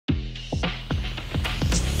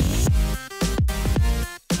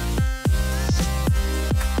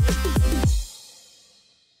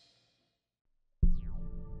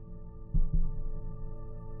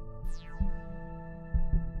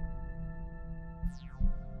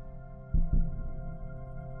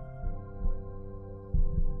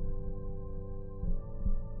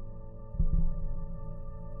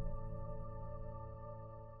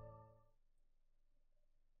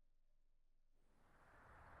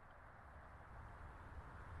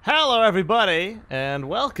Hello everybody, and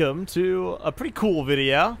welcome to a pretty cool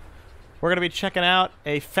video. We're going to be checking out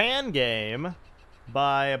a fan game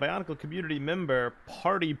by a Bionicle community member,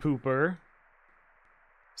 Party Pooper,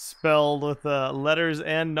 spelled with letters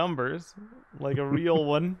and numbers, like a real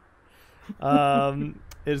one. It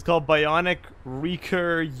is called Bionic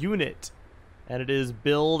Recur Unit, and it is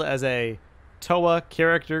billed as a TOA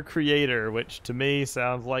character creator, which to me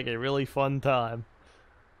sounds like a really fun time.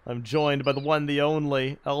 I'm joined by the one, the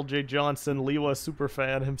only, LJ Johnson, Liwa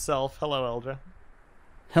superfan himself. Hello, LJ.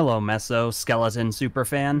 Hello, Meso Skeleton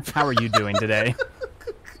superfan. How are you doing today?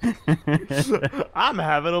 I'm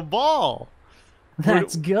having a ball.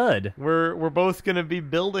 That's good. We're both gonna be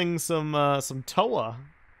building some TOA,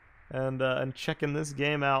 and checking this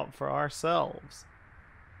game out for ourselves.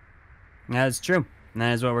 That is true.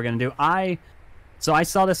 That is what we're gonna do. So I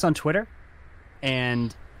saw this on Twitter,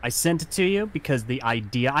 and I sent it to you because the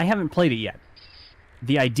idea, I haven't played it yet.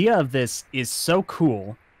 The idea of this is so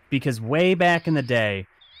cool because way back in the day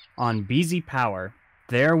on BZ Power,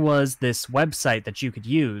 there was this website that you could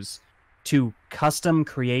use to custom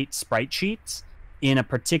create sprite sheets in a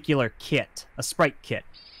particular kit, a sprite kit.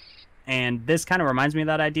 And this kind of reminds me of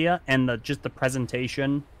that idea, and just the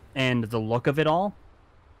presentation and the look of it all.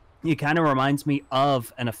 It kind of reminds me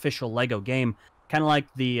of an official Lego game, kind of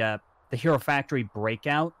like the Hero Factory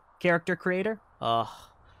Breakout character creator. Ugh,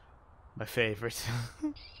 my favorite.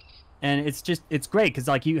 And it's great because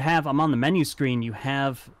like I'm on the menu screen, you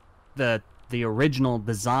have the original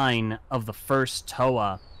design of the first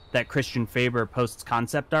TOA that Christian Faber posts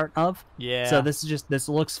concept art of. Yeah. So this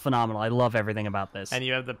looks phenomenal. I love everything about this. And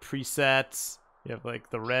you have the presets. You have like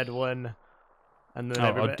the red one, and then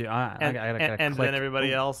then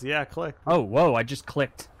everybody else. Yeah, click. Oh, whoa! I just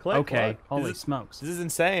clicked. Click. Okay. Look. Holy smokes! This is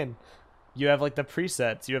insane. You have like the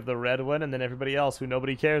presets. You have the red one, and then everybody else who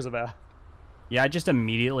nobody cares about. Yeah, I just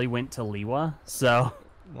immediately went to Liwa. So.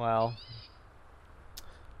 Well.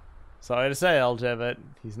 Sorry to say, LJ, but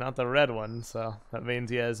he's not the red one, so that means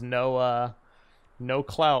he has no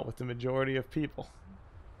clout with the majority of people.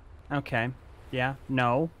 Okay. Yeah.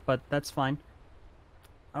 No, but that's fine.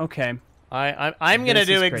 Okay. I'm gonna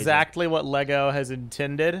do exactly what Lego has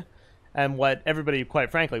intended, and what everybody,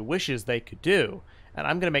 quite frankly, wishes they could do. And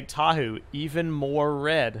I'm gonna make Tahu even more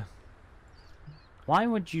red. Why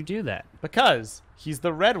would you do that? Because he's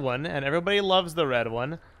the red one, and everybody loves the red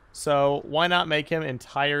one. So why not make him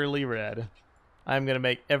entirely red? I'm gonna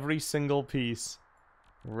make every single piece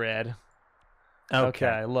red.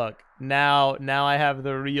 Okay, look. Now I have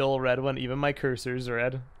the real red one. Even my cursor's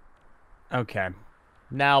red. Okay.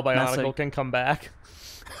 Now Bionicle can come back.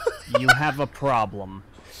 You have a problem.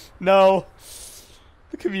 No.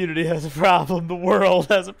 The community has a problem. The world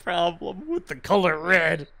has a problem with the color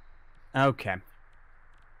red. Okay.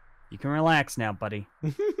 You can relax now, buddy.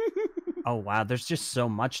 Oh, wow. There's just so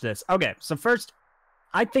much to this. Okay, so first,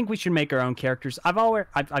 I think we should make our own characters. I've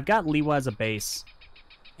got Liwa as a base,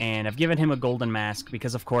 and I've given him a golden mask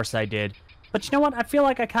because, of course, I did. But you know what? I feel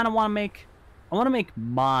like I kind of want to make... I want to make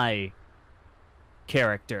my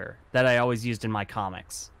character that I always used in my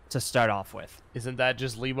comics to start off with. Isn't that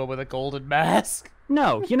just Liwa with a golden mask?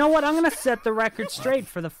 No, you know what? I'm gonna set the record straight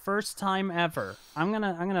for the first time ever. I'm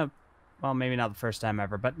gonna, well, maybe not the first time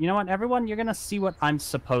ever, but you know what, everyone, you're gonna see what I'm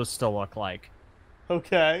supposed to look like.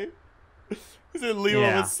 Okay. Is it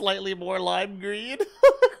Liwa with slightly more lime green?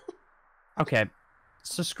 Okay,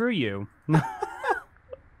 so screw you.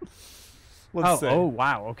 Let's see. Oh,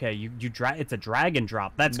 wow. Okay, it's a drag and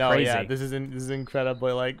drop. That's crazy. Yeah, this is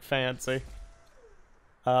incredibly like fancy.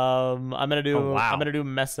 I'm gonna do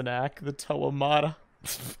Messinac, the TOA Mata.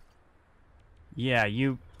 Yeah,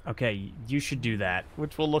 you should do that.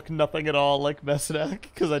 Which will look nothing at all like Messinac,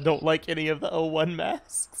 because I don't like any of the O1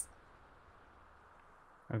 masks.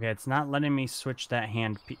 Okay, it's not letting me switch that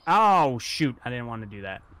hand. Oh, shoot. I didn't want to do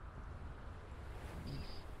that.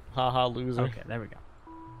 Haha, loser. Okay, there we go.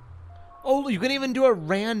 Oh, you can even do a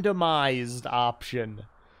randomized option.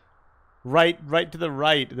 Right to the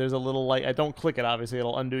right, there's a little, like, I don't click it, obviously,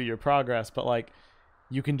 it'll undo your progress, but, like,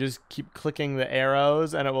 you can just keep clicking the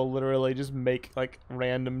arrows, and it will literally just make, like,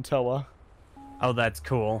 random TOA. Oh, that's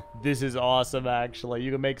cool. This is awesome, actually.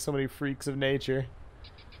 You can make so many freaks of nature.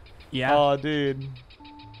 Yeah. Oh, dude.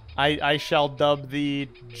 I shall dub the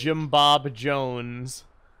Jim Bob Jones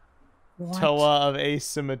TOA of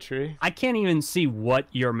asymmetry. I can't even see what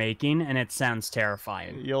you're making, and it sounds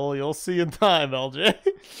terrifying. You'll see in time, LJ.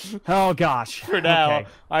 Oh gosh. For now, okay.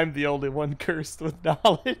 I'm the only one cursed with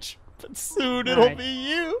knowledge, but soon it'll be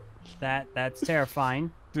you. That's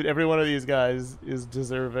terrifying. Dude, every one of these guys is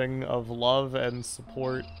deserving of love and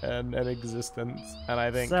support and existence, and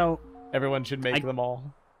I think everyone should make them all.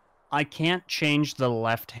 I can't change the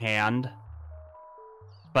left hand,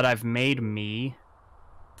 but I've made me.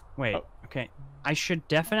 Wait, okay. I should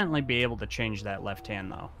definitely be able to change that left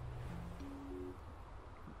hand, though.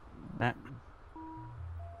 That...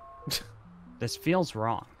 This feels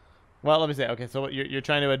wrong. Well, let me say. Okay, so you're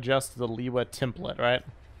trying to adjust the Liwa template, right?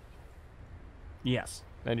 Yes.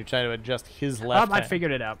 And you're trying to adjust his left hand. I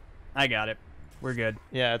figured it out. I got it. We're good.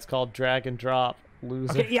 Yeah, it's called drag and drop,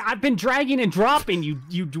 loser. Okay, yeah, I've been dragging and dropping, you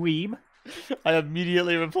dweeb. I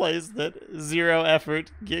immediately replaced it. 0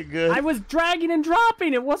 effort. Get good. I was dragging and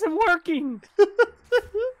dropping. It wasn't working.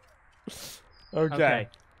 Okay.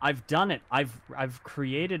 I've done it. I've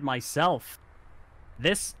created myself.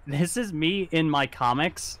 This is me in my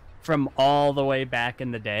comics from all the way back in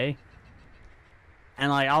the day.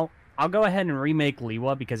 And like I'll go ahead and remake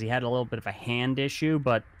Liwa because he had a little bit of a hand issue,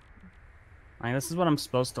 but like, this is what I'm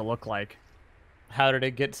supposed to look like. How did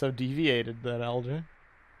it get so deviated then, LJ?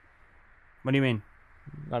 What do you mean?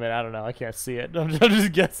 I mean, I don't know. I can't see it. I'm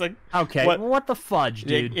just guessing. Okay, what the fudge,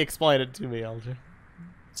 dude? Explain it to me, LJ.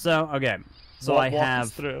 So, okay. So Walk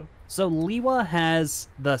us through. So Liwa has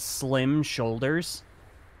the slim shoulders.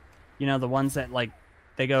 You know, the ones that, like,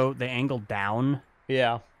 they angle down.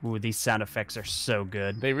 Yeah. Ooh, these sound effects are so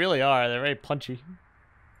good. They really are. They're very punchy.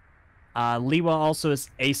 Liwa also is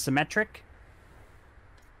asymmetric.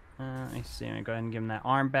 Let me see. I'm going to go ahead and give him that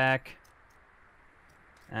arm back.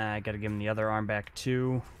 I got to give him the other arm back,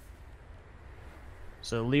 too.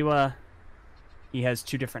 So Liwa, he has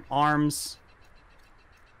 2 different arms.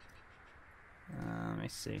 Let me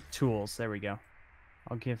see. Tools. There we go.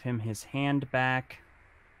 I'll give him his hand back.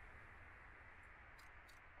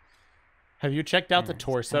 Have you checked out the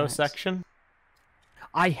torso section?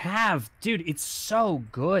 I have. Dude, it's so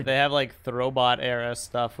good. They have, like, Throwbot era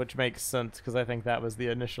stuff, which makes sense, because I think that was the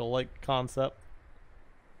initial, like, concept.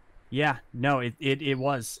 Yeah, no, it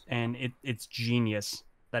was, and it's genius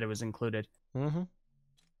that it was included. Mm-hmm.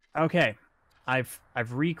 Okay, I've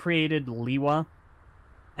recreated Liwa,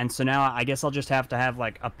 and so now I guess I'll just have to have,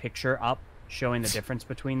 like, a picture up showing the difference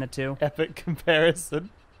between the two. Epic comparison.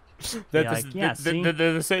 They're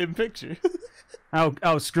the same picture.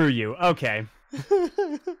 oh, screw you. Okay.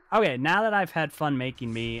 Okay, now that I've had fun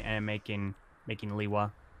making me and making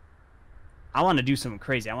Liwa, I want to do something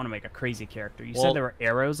crazy. I want to make a crazy character. You said there were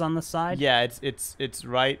arrows on the side? Yeah, it's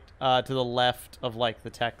right to the left of, like, the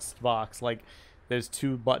text box. Like, there's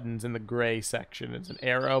 2 buttons in the gray section. It's an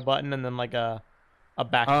arrow button and then, like, a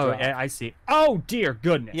backdrop. Oh, I see. Oh, dear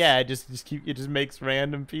goodness. Yeah, it just makes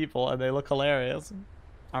random people and they look hilarious.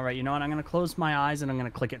 All right, you know what? I'm going to close my eyes and I'm going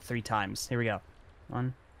to click it 3 times. Here we go.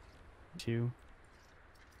 1, 2.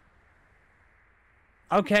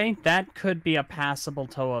 Okay, that could be a passable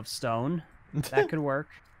toe of stone. That could work.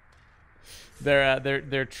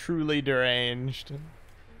 They're truly deranged.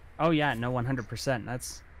 Oh yeah, no, 100%.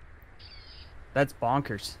 That's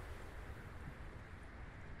bonkers.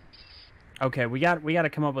 Okay, we got to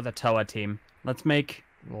come up with a Toa team. Let's make.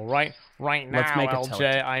 Well, right now, let's make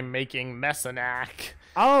LJ, I'm making Messinac.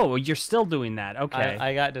 Oh, you're still doing that. Okay.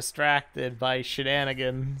 I got distracted by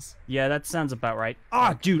shenanigans. Yeah, that sounds about right.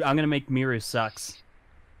 Oh, dude, I'm gonna make Miru sucks.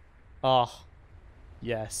 Oh,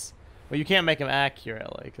 yes. Well, you can't make him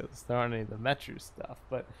accurately because there aren't any of the Metru stuff,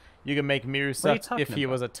 but you can make Miru sucks if he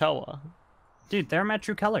was a Toa. Dude, they're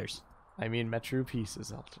Metru colors. I mean Metru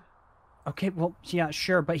pieces, LJ. Okay, well, yeah,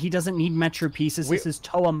 sure, but he doesn't need Metru pieces. This is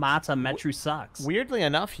Toa Mata Metru sucks. Weirdly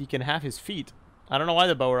enough, he can have his feet. I don't know why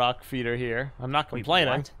the Bow-Rock feet are here. I'm not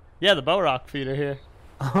complaining. Wait, what? Yeah, the Bow-Rock feet are here.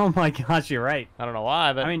 Oh my gosh, you're right. I don't know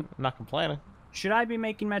why, but I mean, I'm not complaining. Should I be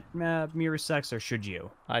making Miru sucks, or should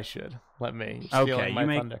you? I should. Let me. Okay, my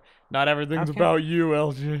thunder. Not everything's about you,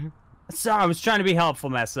 LG. So I was trying to be helpful,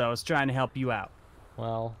 Meso. I was trying to help you out.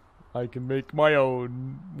 Well, I can make my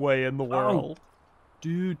own way in the world.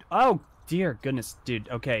 Dude. Oh, dear goodness. Dude,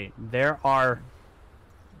 okay. There are...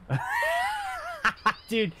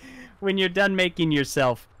 Dude, when you're done making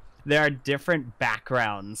yourself, there are different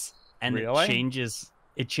backgrounds. And really?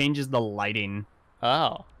 It changes the lighting.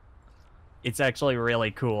 Oh. It's actually really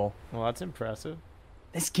cool. Well, that's impressive.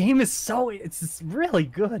 This game is it's really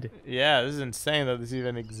good. Yeah, this is insane that this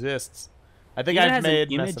even exists. I think I've I've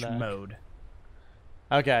made an image mode.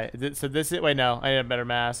 Okay, so this is... Wait, no. I need a better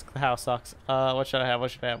mask. The house sucks. What should I have? What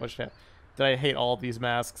should I have? What should I have? Did I hate all of these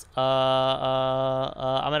masks?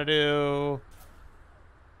 I'm gonna do...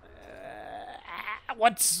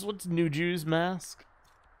 what's Nuju's mask?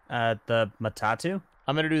 The Matatu?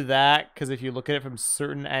 I'm gonna do that, because if you look at it from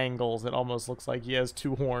certain angles, it almost looks like he has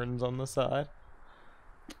 2 horns on the side.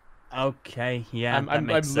 Okay, yeah, I'm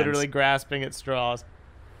literally grasping at straws.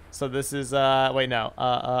 So this is, wait, no,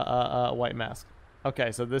 white mask.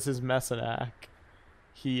 Okay, so this is Messinac.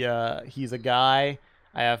 He's a guy.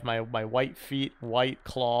 I have my white feet, white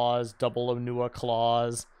claws, double Onua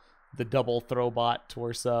claws, the double throwbot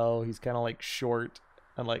torso. He's kind of like short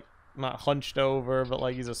and like not hunched over, but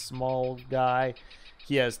like he's a small guy.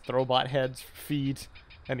 He has throwbot heads for feet,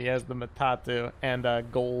 and he has the Matatu and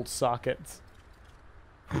gold sockets.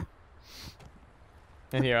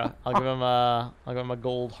 And here, I'll give him a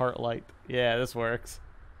gold heart light. Yeah, this works.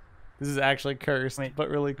 This is actually cursed, Wait, but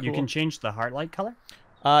really cool. You can change the heart light color?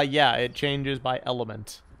 Yeah, it changes by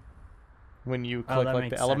element when you click that like the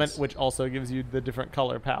makes element, sense. which also gives you the different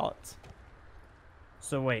color palettes.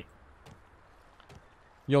 So wait.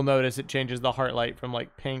 You'll notice it changes the heart light from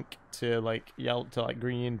like pink to like yellow to like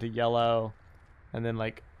green to yellow, and then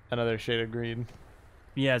like another shade of green.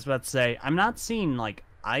 Yeah, I was about to say, I'm not seeing like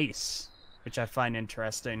ice, which I find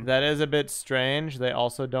interesting. That is a bit strange. They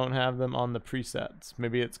also don't have them on the presets.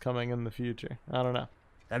 Maybe it's coming in the future. I don't know.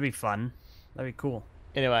 That'd be fun. That'd be cool.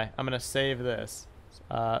 Anyway, I'm gonna save this.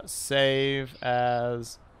 Save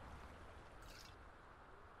as.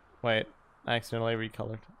 Wait, I accidentally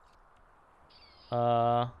recolored.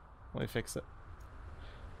 Let me fix it.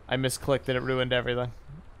 I misclicked and it ruined everything.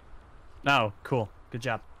 Oh, cool. Good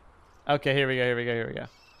job. Okay, here we go.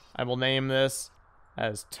 I will name this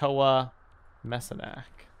as Toa Messinac.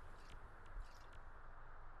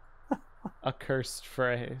 A cursed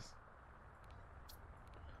phrase.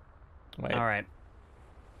 Wait. All right.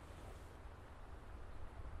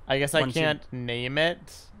 I guess I Once you- can't name it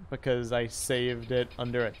because I saved it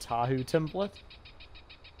under a Tahu template.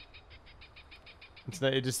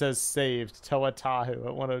 It just says saved Toa Tahu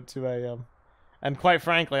at 1:02 a.m. And quite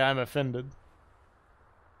frankly, I'm offended.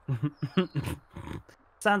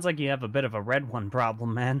 Sounds like you have a bit of a red one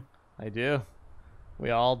problem, man. I do. We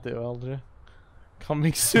all do, LJ.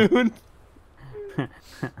 Coming soon.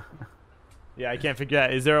 Yeah, I can't figure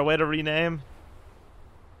out. Is there a way to rename?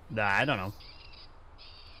 Nah, I don't know.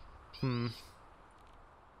 Hmm.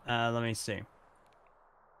 Let me see.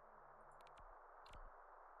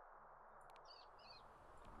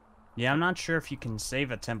 Yeah, I'm not sure if you can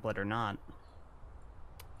save a template or not.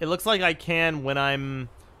 It looks like I can when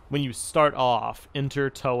you start off, enter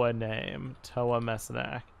Toa name. Toa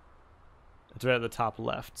Messinac. It's right at the top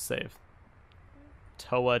left. Save.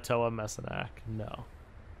 Toa Messinac. No.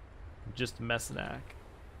 Just Messinac.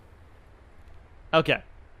 Okay.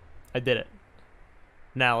 I did it.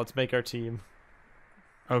 Now let's make our team.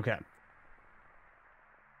 Okay.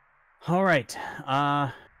 All right.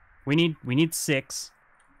 We need 6.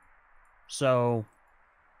 So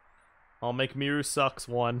I'll make Miru Sucks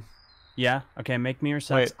 1. yeah, okay. Make me your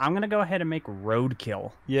sucks. Wait. I'm gonna go ahead and make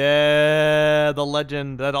Roadkill, Yeah, the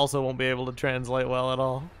legend. That also won't be able to translate well at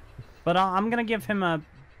all. but I'm gonna give him a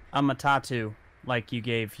Matatu like you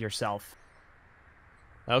gave yourself.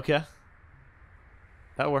 Okay.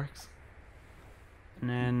 That works. And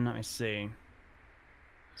then let me see.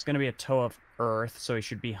 It's gonna be a toe of Earth, so he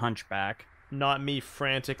should be Hunchback. Not me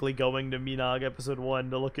frantically going to Minog episode 1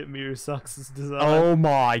 to look at Miru Sucks' design. Oh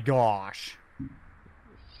my gosh.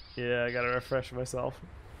 Yeah, I gotta refresh myself.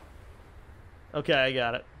 Okay, I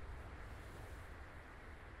got it.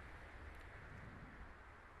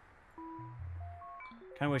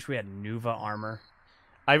 Kind of wish we had Nuva armor.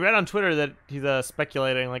 I read on Twitter that he's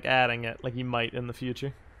speculating like adding it, like he might in the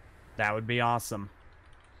future. That would be awesome.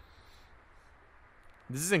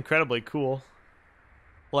 This is incredibly cool.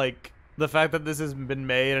 Like the fact that this has been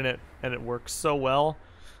made and it works so well.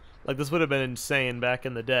 Like this would have been insane back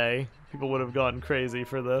in the day. People would have gone crazy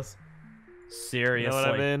for this. Seriously. You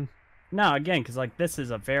know what I mean? No, again, because like this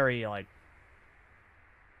is a very like.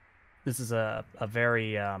 This is a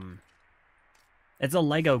very It's a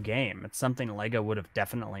Lego game. It's something Lego would have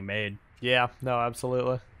definitely made. Yeah, no,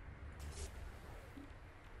 absolutely.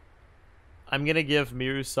 I'm gonna give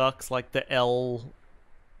Miru Sucks like the L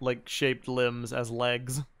like shaped limbs as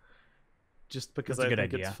legs. Just because That's a I good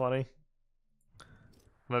think idea. it's funny.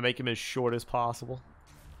 I'm gonna make him as short as possible.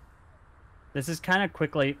 This is kind of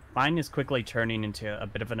quickly. Mine is quickly turning into a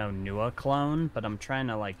bit of an Onua clone, but I'm trying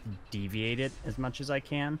to like deviate it as much as I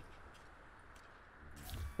can.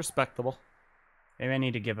 Respectable. Maybe I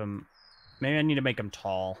need to give him. Maybe I need to make him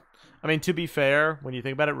tall. I mean, to be fair, when you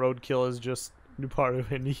think about it, Roadkill is just Nuparu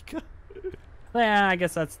Hinika. Yeah, I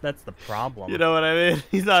guess that's the problem. You know what I mean?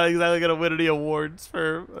 He's not exactly gonna win any awards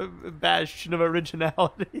for a bastion of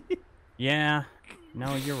originality. Yeah.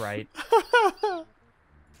 No, you're right.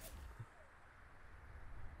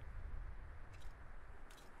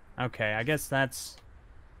 Okay, I guess that's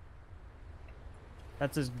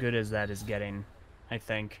as good as that is getting, I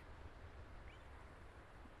think.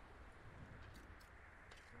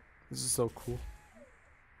 This is so cool.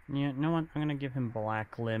 Yeah, you know what? I'm gonna give him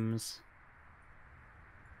black limbs.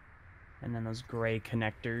 And then those gray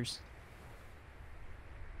connectors.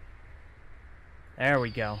 There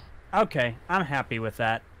we go. Okay, I'm happy with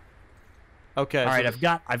that. Okay. All right,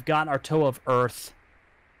 I've got our toe of earth.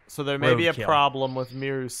 So there may be a Roadkill. problem with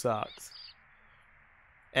Miru sucks.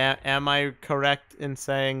 Am I correct in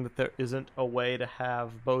saying that there isn't a way to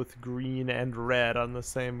have both green and red on the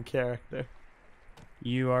same character?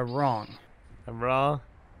 You are wrong. I'm wrong?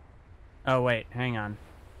 Oh wait, hang on.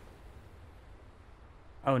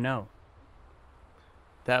 Oh no.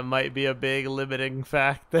 That might be a big limiting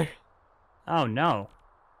factor. Oh no.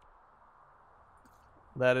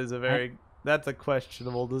 That is that's a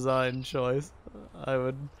questionable design choice. I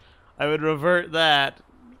would revert that.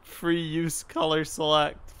 Free use color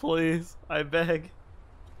select, please. I beg.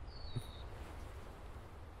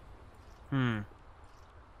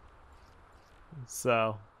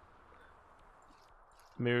 So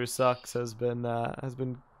Miru Sucks has been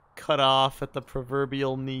cut off at the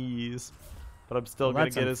proverbial knees. But I'm still Well, gonna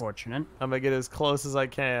get unfortunate. I'm gonna get as close as I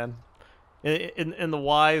can. In the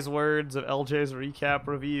wise words of LJ's recap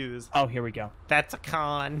reviews. Oh, here we go. That's a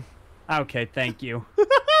con. Okay, thank you.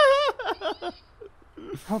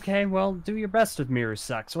 Okay, well, do your best with Mirror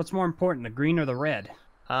Sucks. What's more important, the green or the red?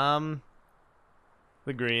 The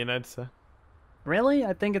green, I'd say. Really?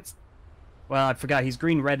 I think it's... Well, I forgot. He's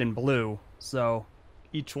green, red, and blue, so...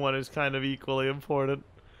 Each one is kind of equally important.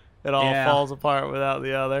 It all Yeah. falls apart without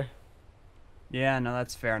the other. Yeah, no,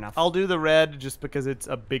 that's fair enough. I'll do the red just because it's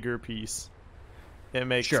a bigger piece. It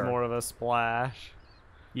makes Sure. more of a splash.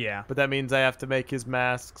 Yeah. But that means I have to make his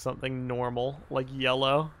mask something normal, like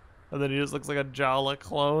yellow. And then he just looks like a Jala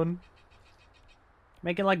clone.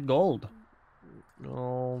 Make it like gold.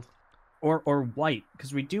 Gold. Or white,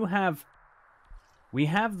 because we do have... We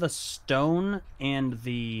have the stone and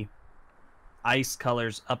the ice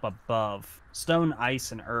colors up above. Stone,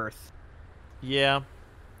 ice, and earth. Yeah.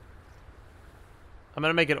 I'm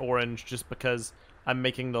gonna make it orange just because I'm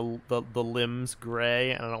making the limbs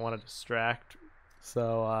gray and I don't want to distract.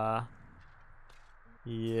 So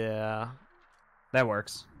yeah. That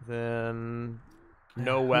works. Then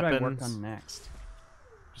no Who weapons. do I work on next?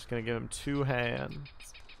 Just gonna give him 2 hands.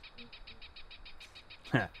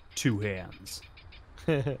 2 hands.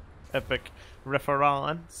 Epic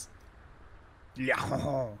reference.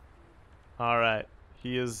 Yeah. All right,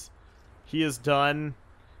 he is done.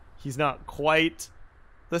 He's not quite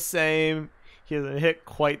the same. He hasn't hit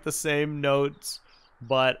quite the same notes,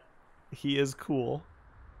 but he is cool.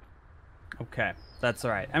 Okay, that's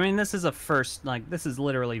all right. I mean, this is a first, like, this is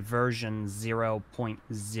literally version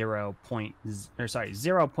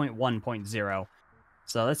 0.1.0.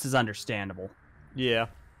 So this is understandable. Yeah.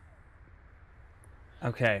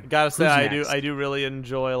 Okay. Gotta say, who's next? I do really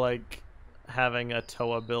enjoy like having a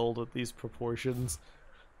Toa build with these proportions.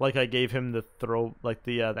 Like I gave him the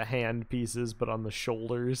the hand pieces, but on the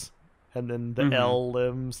shoulders, and then the L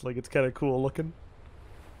limbs. Like it's kind of cool looking.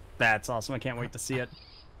 That's awesome. I can't wait to see it.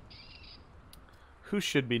 Who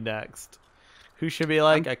should be next? Who should be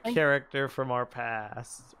like a character from our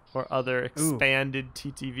past or other expanded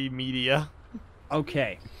TTV media?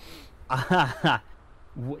 Okay.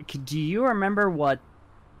 Do you remember what?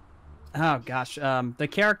 Oh gosh, the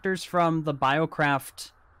characters from the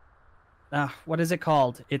Biocraft. What is it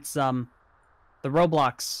called? It's the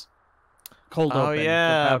Roblox cold open. Oh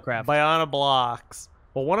yeah, for Biocraft. Bionoblocks.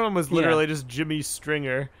 Well, one of them was literally just Jimmy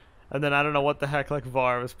Stringer, and then I don't know what the heck like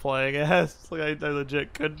Var was playing as. Like I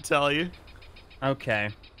legit couldn't tell you. Okay.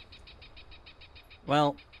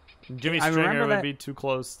 Well, Jimmy I Stringer remember would that- be too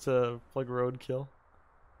close to like Roadkill.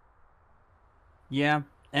 yeah,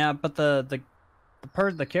 but the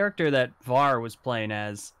character that Var was playing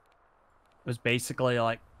as was basically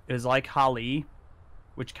like it was like Holly,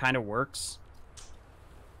 which kind of works.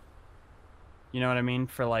 You know what I mean?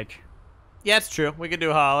 For like, Yeah, it's true. We could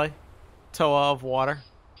do Holly. Toa of Water.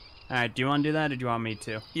 all right, do you want to do that, or do you want me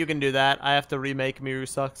to? You can do that. I have to remake Miru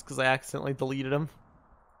Sucks because I accidentally deleted him.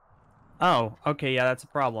 Oh, okay, yeah, that's a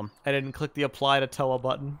problem. I didn't click the apply to Toa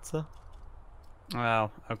button, so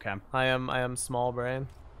Oh, okay, I am small brain.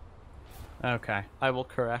 okay. I will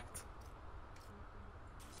correct.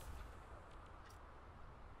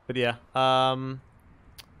 But yeah,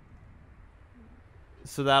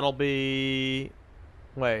 so that'll be.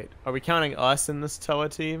 Wait, are we counting us in this Toa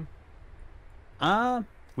team?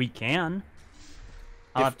 We can.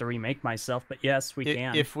 I'll have to remake myself, but yes, we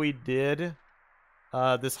can. If we did,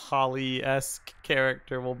 this Holly-esque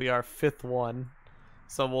character will be our 5th one,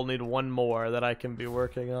 so we'll need one more that I can be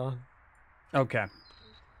working on. Okay.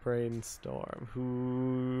 Brainstorm.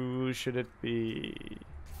 Who should it be?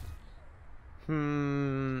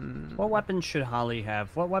 What weapons should Holly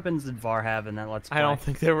have? What weapons did Var have in that Let's Play? I don't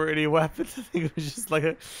think there were any weapons. I think it was just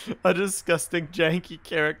like a disgusting, janky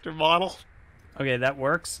character model. Okay, that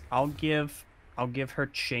works. I'll give her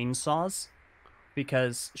chainsaws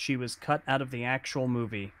because she was cut out of the actual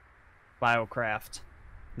movie, Biocraft.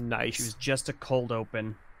 Nice. She was just a cold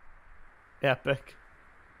open. Epic.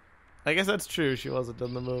 I guess that's true. She wasn't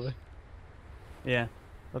in the movie. Yeah.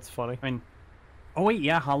 That's funny. I mean, oh wait,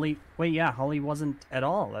 yeah, Holly. Wait, yeah, Holly wasn't at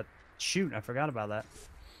all. Shoot, I forgot about that.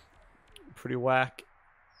 Pretty whack.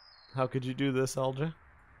 How could you do this, Eldra?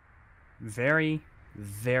 Very,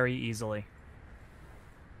 very easily.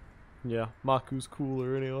 Yeah, Maku's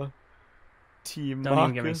cooler anyway. Team Don't Maku.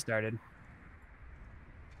 even get me started.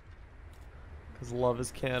 Because love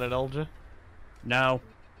is canon, Eldra. No.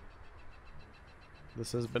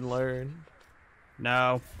 This has been learned.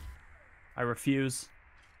 No. I refuse.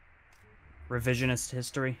 Revisionist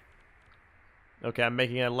history. Okay, I'm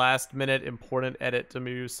making a last-minute important edit to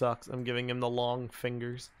Miyu Sucks. I'm giving him the long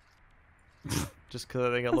fingers. Just because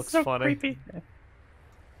I think it looks so funny. Creepy.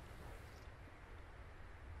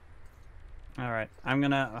 Alright, I'm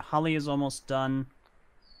gonna... Holly is almost done.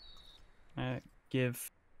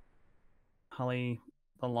 Give Holly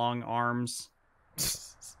the long arms.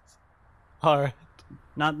 Alright.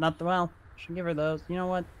 Not the... Well, should give her those. You know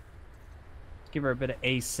what? Give her a bit of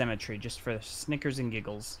asymmetry just for snickers and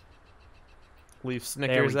giggles. Leave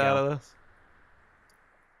Snickers out of this.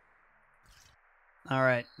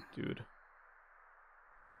 Alright. Dude.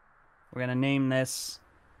 We're gonna name this...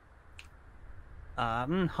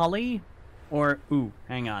 Holly? Or... Ooh,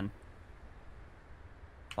 hang on.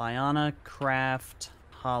 Bionic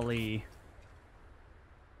Holly.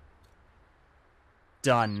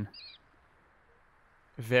 Done.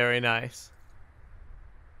 Very nice.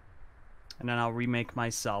 And then I'll remake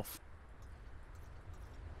myself.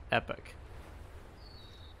 Epic.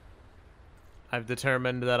 I've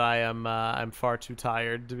determined that I'm far too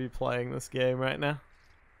tired to be playing this game right now.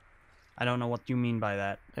 I don't know what you mean by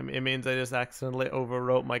that. It means I just accidentally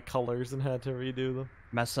overwrote my colors and had to redo them.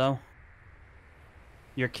 Meso?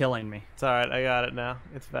 You're killing me. It's alright, I got it now.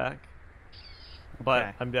 It's back. But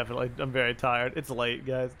Okay. I'm very tired. It's late,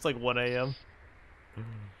 guys. It's like 1 a.m.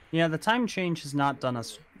 Yeah, the time change has not done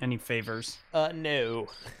us any favors. No.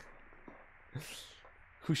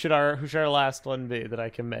 Who should our last one be that I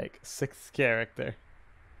can make? 6th character.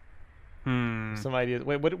 Some ideas.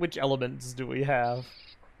 Wait, which elements do we have?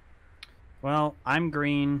 Well, I'm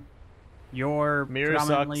green. You're Mirror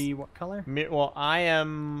predominantly sucks. what color? Well, I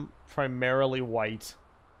am primarily white.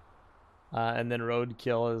 And then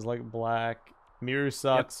Roadkill is like black. Mirror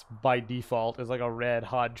Sucks by default is like a red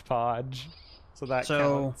hodgepodge. So that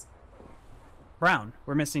counts. Brown.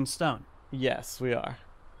 We're missing stone. Yes, we are.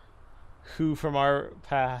 Who from our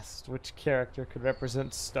past, which character could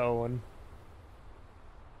represent stone?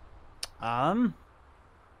 I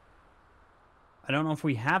don't know if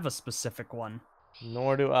we have a specific one.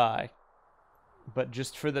 Nor do I. But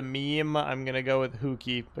just for the meme, I'm gonna go with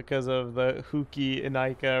Huki because of the Huki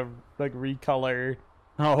Inaika like recolor.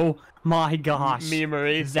 Oh my gosh.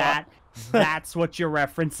 Memery. That's what you're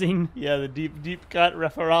referencing? Yeah, the deep cut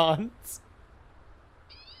reference.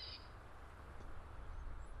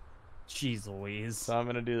 Jeez Louise. So I'm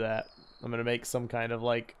gonna do that. I'm gonna make some kind of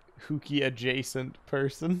like Huki adjacent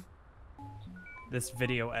person. This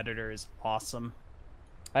video editor is awesome.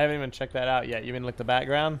 I haven't even checked that out yet. You mean like the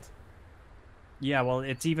background? Yeah, well,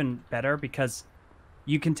 it's even better because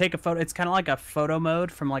you can take a photo. It's kind of like a photo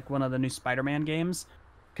mode from like one of the new Spider-Man games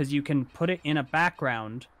because you can put it in a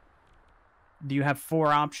background. You have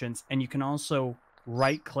 4 options, and you can also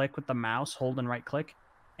right-click with the mouse, hold and right-click,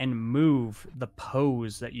 and move the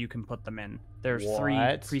pose that you can put them in. There's 3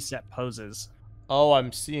 preset poses. Oh,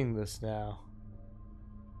 I'm seeing this now.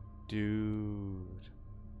 Dude.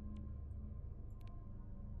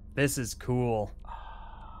 This is cool.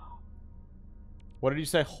 What did you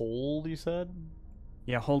say? Hold, you said?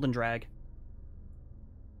 Yeah, hold and drag.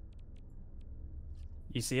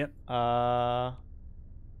 You see it? On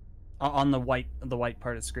the white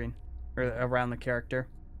part of the screen. Or around the character.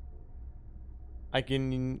 I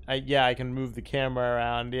can move the camera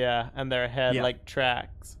around, yeah, and their head like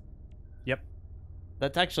tracks. Yep.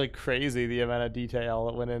 That's actually crazy, the amount of detail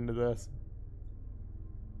that went into this.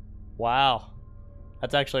 Wow.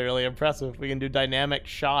 That's actually really impressive. We can do dynamic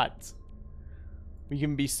shots. We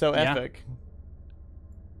can be so epic.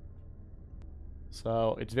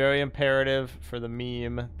 So, it's very imperative for the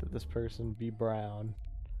meme that this person be brown.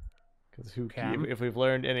 Because Huki, if we've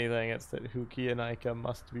learned anything, it's that Huki and Aika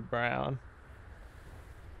must be brown.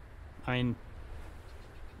 I mean,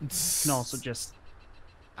 you can also just,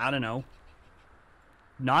 I don't know,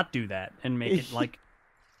 not do that and make it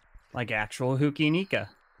like actual Hukionika.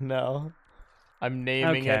 No. I'm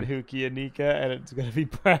naming it Okay. Hukionika, and it's gonna be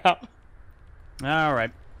brown. All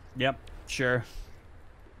right. Yep. Sure.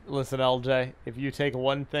 Listen, LJ, if you take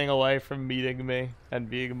one thing away from meeting me and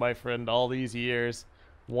being my friend all these years,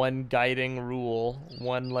 one guiding rule,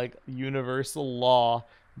 one like universal law,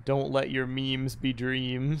 don't let your memes be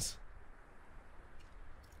dreams.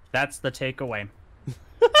 That's the takeaway.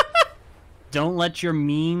 Don't let your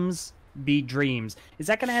memes be dreams. Is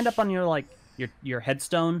that gonna end up on your like your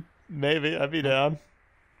headstone? Maybe, I'd be down.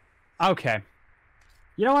 Okay.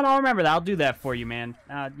 You know what? I'll remember that. I'll do that for you, man.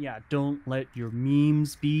 Yeah, don't let your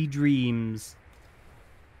memes be dreams.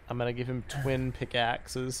 I'm gonna give him twin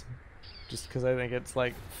pickaxes, just because I think it's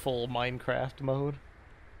like full Minecraft mode.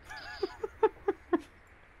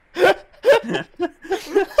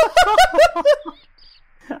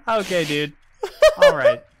 Okay, dude. All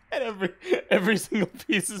right. And every single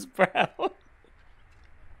piece is brown.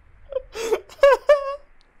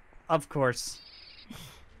 Of course.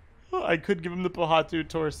 I could give him the Pahatu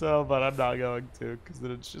torso, but I'm not going to, because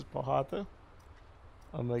then it's just Pahatu.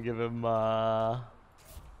 I'm gonna give him the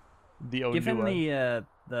Ondua. Give him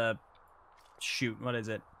the shoot. What is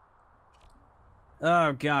it?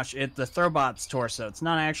 Oh gosh, it's the Throwbot's torso. It's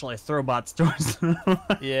not actually a Throwbot's torso.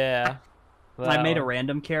 Yeah. I made a one.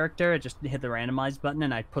 random character. I just hit the randomize button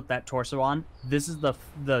and I put that torso on. This is the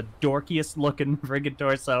dorkiest looking friggin'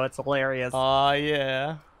 torso. It's hilarious. Aw,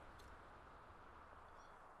 yeah.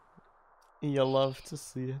 You love to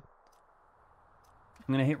see it.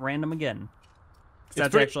 I'm gonna hit random again. 'Cause It's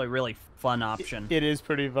that's pretty- actually a really fun option. It is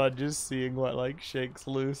pretty fun just seeing what like shakes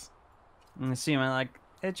loose. And see, I like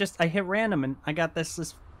it. I hit random and I got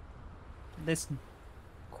this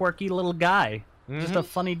quirky little guy. Just a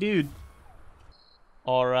funny dude.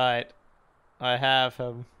 All right, I have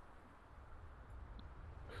him.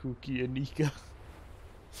 Hukionika.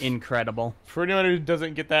 Incredible. For anyone who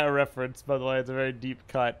doesn't get that reference, by the way, it's a very deep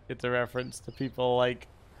cut. It's a reference to people like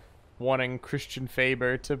wanting Christian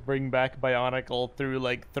Faber to bring back Bionicle through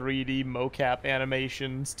like 3D mocap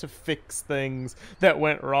animations to fix things that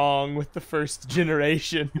went wrong with the first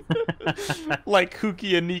generation. Like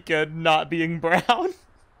Hukionika not being brown.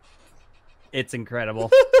 It's incredible.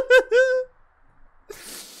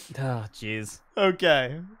 Oh, jeez.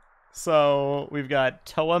 Okay, so we've got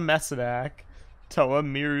Toa Messanak, Toa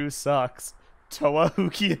Miru Sucks, Toa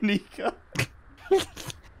Hukionika.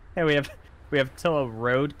 Hey, we have Toa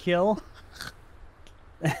Roadkill,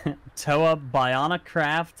 Toa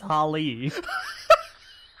Bionicraft Holly,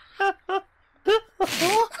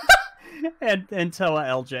 and Toa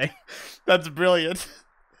LJ. That's brilliant.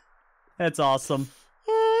 That's awesome.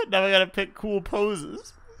 Now we gotta pick cool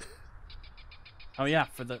poses. Oh yeah,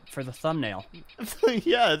 for the thumbnail.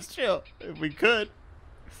 Yeah, it's true. If we could.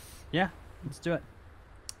 Yeah, let's do it.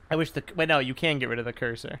 I wish wait, no, you can get rid of the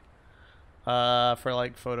cursor. For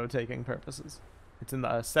like photo taking purposes. It's in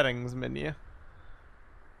the settings menu.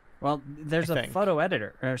 Well, there's I a think. photo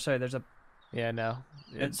editor. Or sorry, there's a Yeah, no.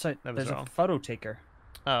 That was there's wrong. a photo taker.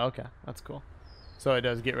 Oh, okay. That's cool. So it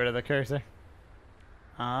does get rid of the cursor.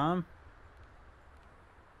 Well,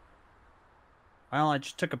 I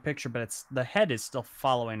just took a picture, but the head is still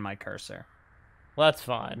following my cursor. Well, that's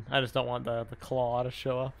fine. I just don't want the claw to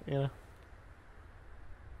show up, you know?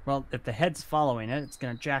 Well, if the head's following it, it's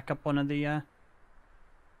gonna jack up one of the. Oh,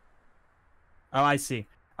 I see.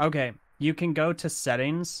 Okay, you can go to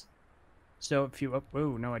settings. So if you,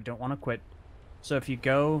 oh no, I don't want to quit. So if you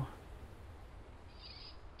go,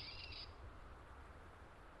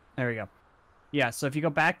 there we go. Yeah, so if you go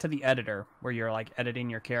back to the editor where you're like editing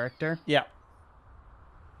your character, Yeah.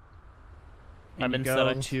 and I'm you in go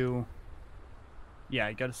settings. to, yeah,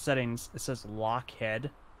 you go to settings. It says lock head.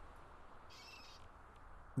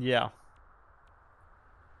 Yeah.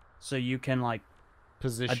 So you can like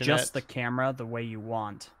Position adjust it. the camera the way you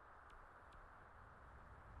want.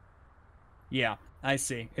 Yeah, I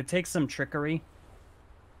see. It takes some trickery,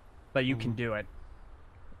 but you can do it.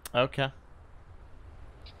 Okay.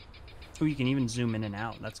 Oh, you can even zoom in and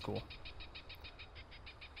out. That's cool.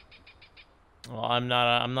 Well, I'm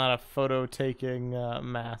not a photo taking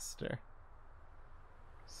master.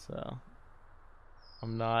 So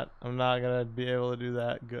I'm not gonna be able to do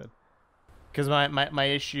that good. Because my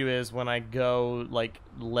issue is when I go like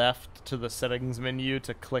left to the settings menu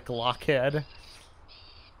to click lock head,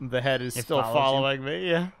 the head is It still follows you? following me.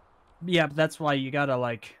 Yeah. Yeah, but that's why you gotta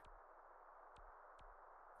like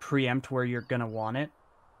preempt where you're gonna want it,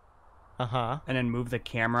 Uh-huh. and then move the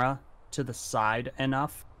camera to the side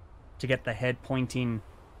enough to get the head pointing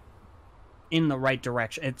in the right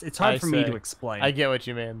direction. It's hard I for me see. to explain. I get what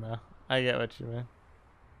you mean though. I get what you mean.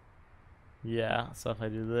 Yeah, so if I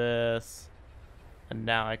do this, and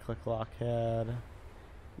now I click lock head.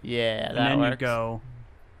 Yeah, And that then works.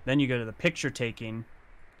 you go to the picture taking,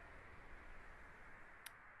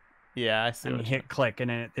 Yeah, I see and what you hit click, and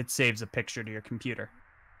then it saves a picture to your computer.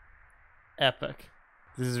 Epic.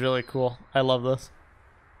 This is really cool. I love this.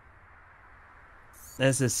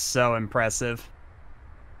 This is so impressive.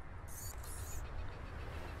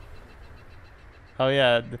 Oh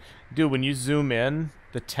yeah, dude, when you zoom in,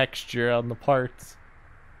 the texture on the parts,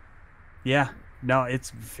 Yeah, no,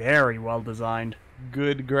 it's very well designed.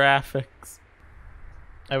 good graphics.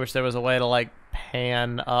 I wish there was a way to like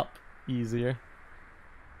pan up easier,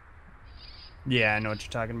 Yeah, I know what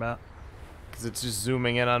you're talking about. because it's just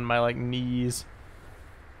zooming in on my like knees,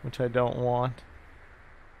 which I don't want.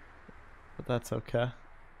 But that's okay.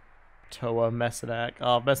 Toa Messidak.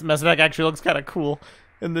 Oh, Messidak actually looks kind of cool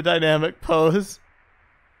in the dynamic pose.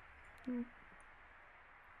 I'm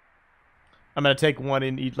gonna take one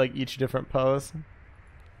in each different pose,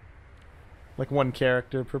 like one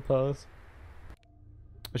character per pose.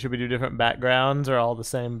 Should we do different backgrounds or all the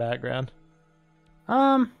same background?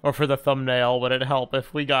 Or for the thumbnail, would it help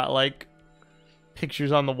if we got like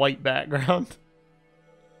pictures on the white background?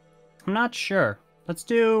 I'm not sure. Let's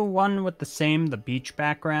do one with the beach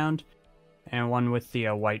background, and one with the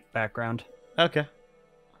white background. Okay.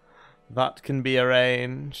 That can be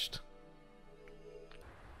arranged.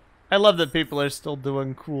 I love that people are still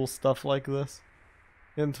doing cool stuff like this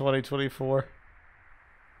in 2024.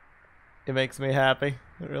 It makes me happy.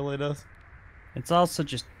 It really does. It's also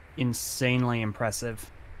just insanely impressive.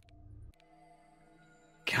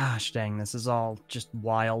 Gosh dang, this is all just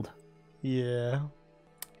wild. Yeah.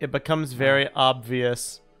 It becomes very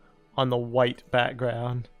obvious on the white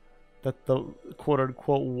background that the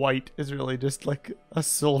quote-unquote white is really just like a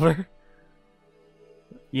silver.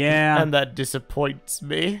 Yeah. And that disappoints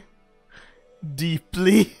me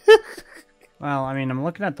deeply. Well, I mean, I'm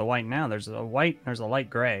looking at the white now. There's a light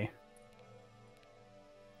gray.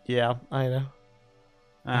 Yeah, I know.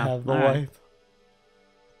 I have the alright.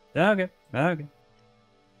 white. Okay.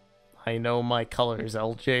 I know my colors,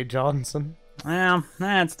 LJ Johnson. Well,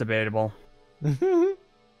 that's debatable.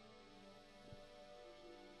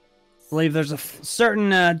 Believe there's a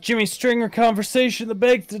certain Jimmy Stringer conversation that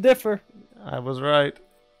begs to differ. I was right.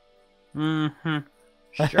 Mm-hmm.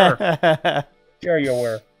 Sure. Sure you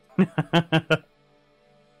were.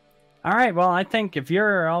 All right, well, I think if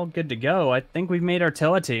you're all good to go, I think we've made our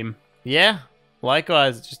Toa team. Yeah,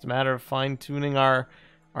 likewise. It's just a matter of fine-tuning our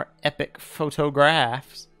epic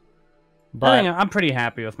photographs. But I'm pretty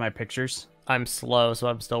happy with my pictures. I'm slow, so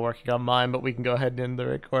I'm still working on mine, but we can go ahead and end the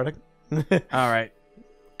recording. All right.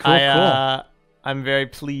 Cool. I'm very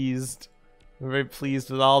pleased. I'm very pleased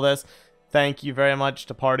with all this. Thank you very much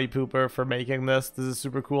to Party Pooper for making this. This is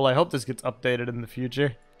super cool. I hope this gets updated in the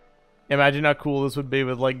future. Imagine how cool this would be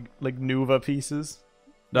with like Nuva pieces.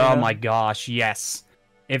 Oh my gosh, yes.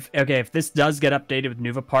 If this does get updated with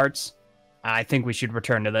Nuva parts, I think we should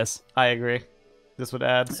return to this. I agree. This would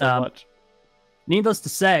add so much. Needless to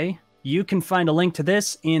say, you can find a link to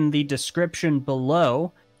this in the description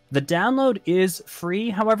below. The download is free.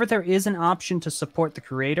 However, there is an option to support the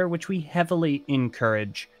creator, which we heavily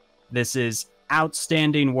encourage. This is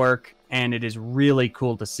outstanding work, and it is really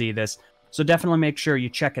cool to see this. So definitely make sure you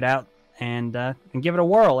check it out and give it a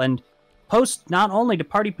whirl. And post not only to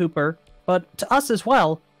Party Pooper, but to us as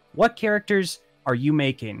well. What characters are you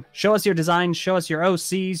making? Show us your designs. Show us your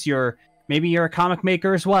OCs. Maybe you're a comic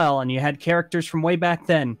maker as well, and you had characters from way back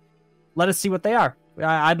then. Let us see what they are.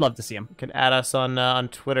 I'd love to see them. You can add us on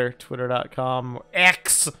Twitter, twitter.com,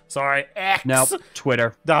 X, Nope,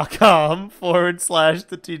 Twitter. .com /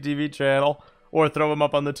 the TTV channel, or throw them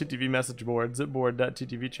up on the TTV message boards at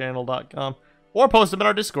board.ttvchannel.com, or post them in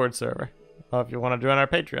our Discord server if you want to join our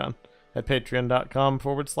Patreon at patreon.com /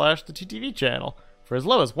 the TTV channel for as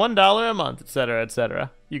low as $1 a month, etc.,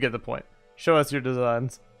 etc. You get the point. Show us your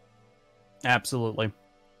designs. Absolutely.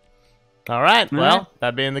 All right. Well, right.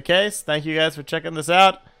 that being the case, thank you guys for checking this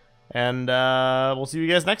out, and we'll see you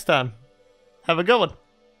guys next time. Have a good one.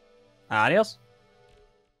 Adios.